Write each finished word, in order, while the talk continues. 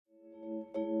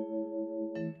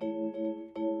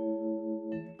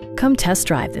Come test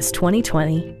drive this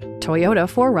 2020 Toyota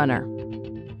 4Runner.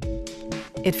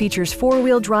 It features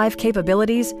four-wheel drive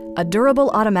capabilities, a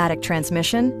durable automatic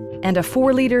transmission, and a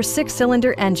 4-liter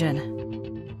 6-cylinder engine.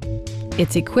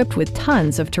 It's equipped with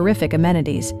tons of terrific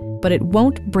amenities, but it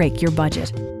won't break your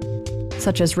budget,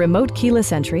 such as remote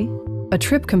keyless entry, a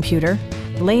trip computer,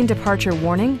 lane departure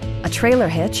warning, a trailer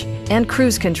hitch, and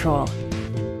cruise control.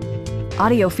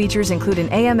 Audio features include an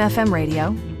AM/FM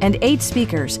radio and 8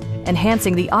 speakers,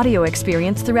 enhancing the audio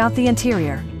experience throughout the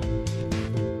interior.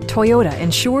 Toyota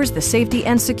ensures the safety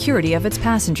and security of its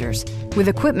passengers with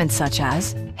equipment such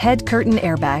as head curtain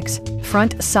airbags,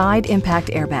 front side impact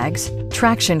airbags,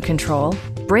 traction control,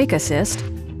 brake assist,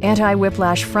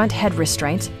 anti-whiplash front head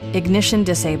restraints, ignition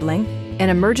disabling, an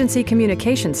emergency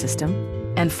communication system,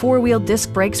 and 4-wheel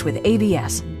disc brakes with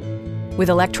ABS. With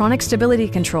electronic stability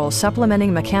control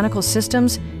supplementing mechanical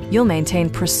systems, you'll maintain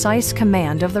precise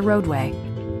command of the roadway.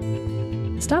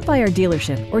 Stop by our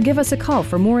dealership or give us a call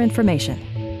for more information.